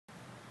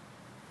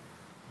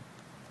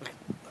Look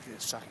at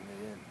it sucking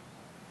it in.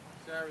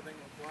 Is everything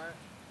quiet?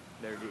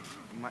 There, dude.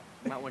 You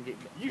might want to get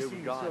You good seem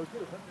with God. so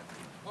good.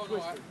 Oh no,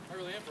 I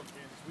really am from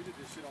Kansas. We did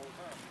this shit all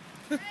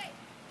the time. Hey!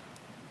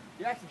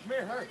 Jackson, come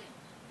here, hurry.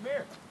 Come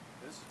here.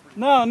 This is pretty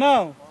No.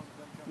 long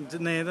as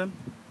them Nathan.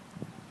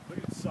 Look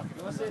at it sucking.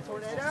 You want to see a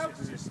tornado?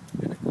 It's just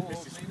in a cool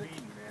It's just scenic.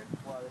 speeding, man.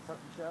 Wow, that's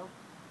something to show?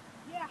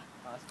 Yeah.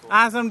 Oh, that's cool.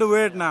 Ask him to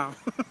wait now.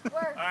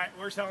 Where? All right,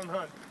 where's Helen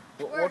Hunt?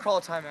 We'll call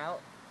a timeout.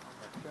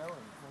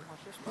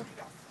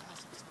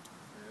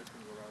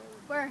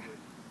 Where?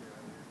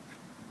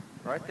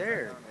 Right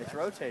there. It's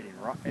rotating.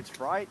 It's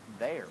right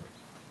there.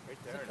 Right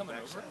there. Coming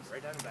over?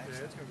 Right down the back. Yeah,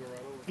 it's gonna go right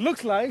over.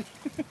 Looks like.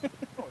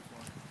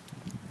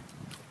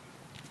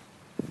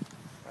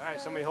 All right,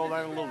 somebody hold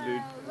on a little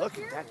dude. Look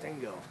at that thing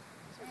go.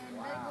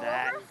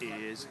 That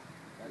is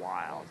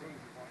wild.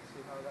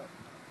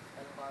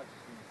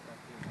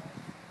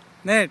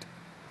 Nate,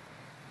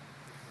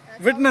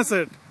 witness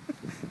it.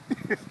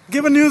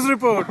 Give a news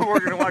report. We're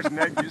going to watch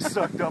Ned get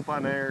sucked up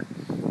on air.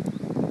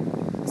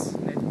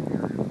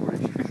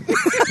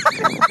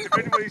 If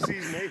anybody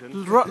sees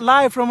Nathan.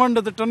 Live from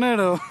under the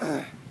tornado.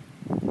 Why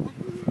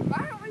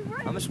aren't we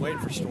running? I'm just waiting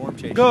for storm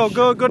change. Go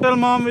tell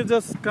mom we're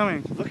just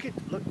coming. Look,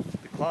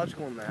 the cloud's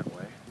going that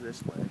way,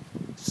 this way.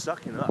 It's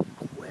sucking up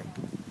quick.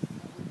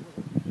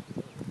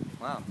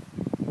 Wow.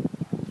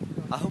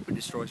 I hope it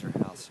destroys her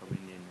house so we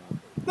need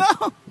to know.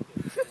 No!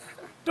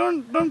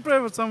 Don't pray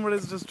for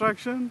somebody's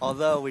destruction.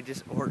 Although we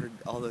just ordered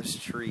all those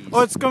trees.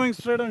 Oh, it's coming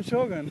straight on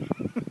Shogun.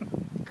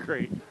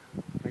 Great.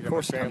 Of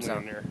course it comes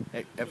down there.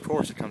 Of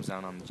course it comes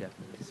down on the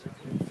Japanese.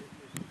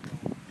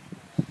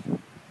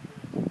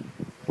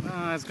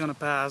 Ah, it's gonna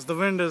pass. The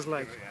wind is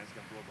like, Yeah, it's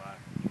going to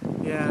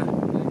blow by.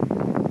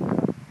 yeah.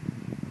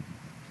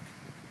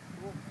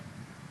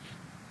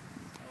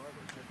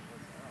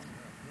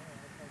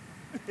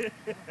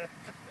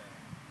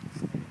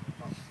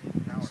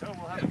 So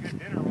we'll have a good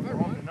dinner when we're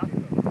home to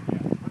nothing.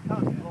 Look how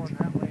it's blowing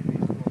that way and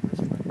it's going this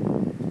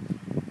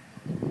way.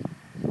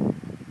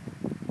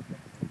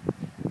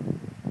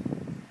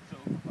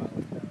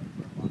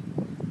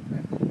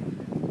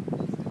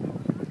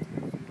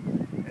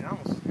 It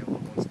almost got a little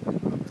one split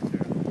up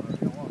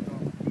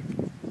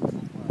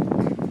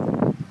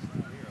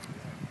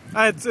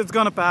right there. It's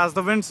gonna pass.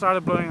 The wind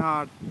started blowing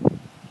hard.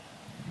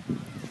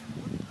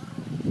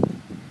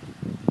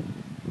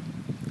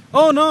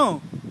 Oh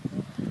no!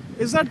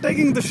 Is that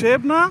taking the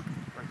shape now?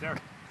 Right there.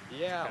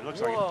 Yeah, It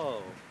looks like it.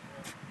 whoa.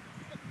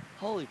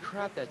 Holy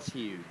crap, that's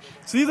huge.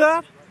 See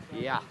that?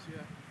 Yeah.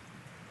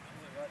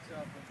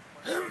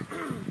 Is it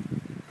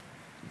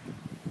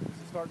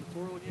starting to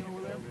twirl again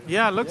over there?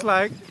 Yeah, looks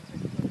like.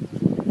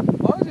 As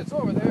long as it's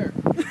over there.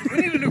 We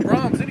need a new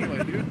Brahms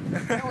anyway, dude.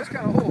 That one's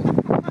kind of old.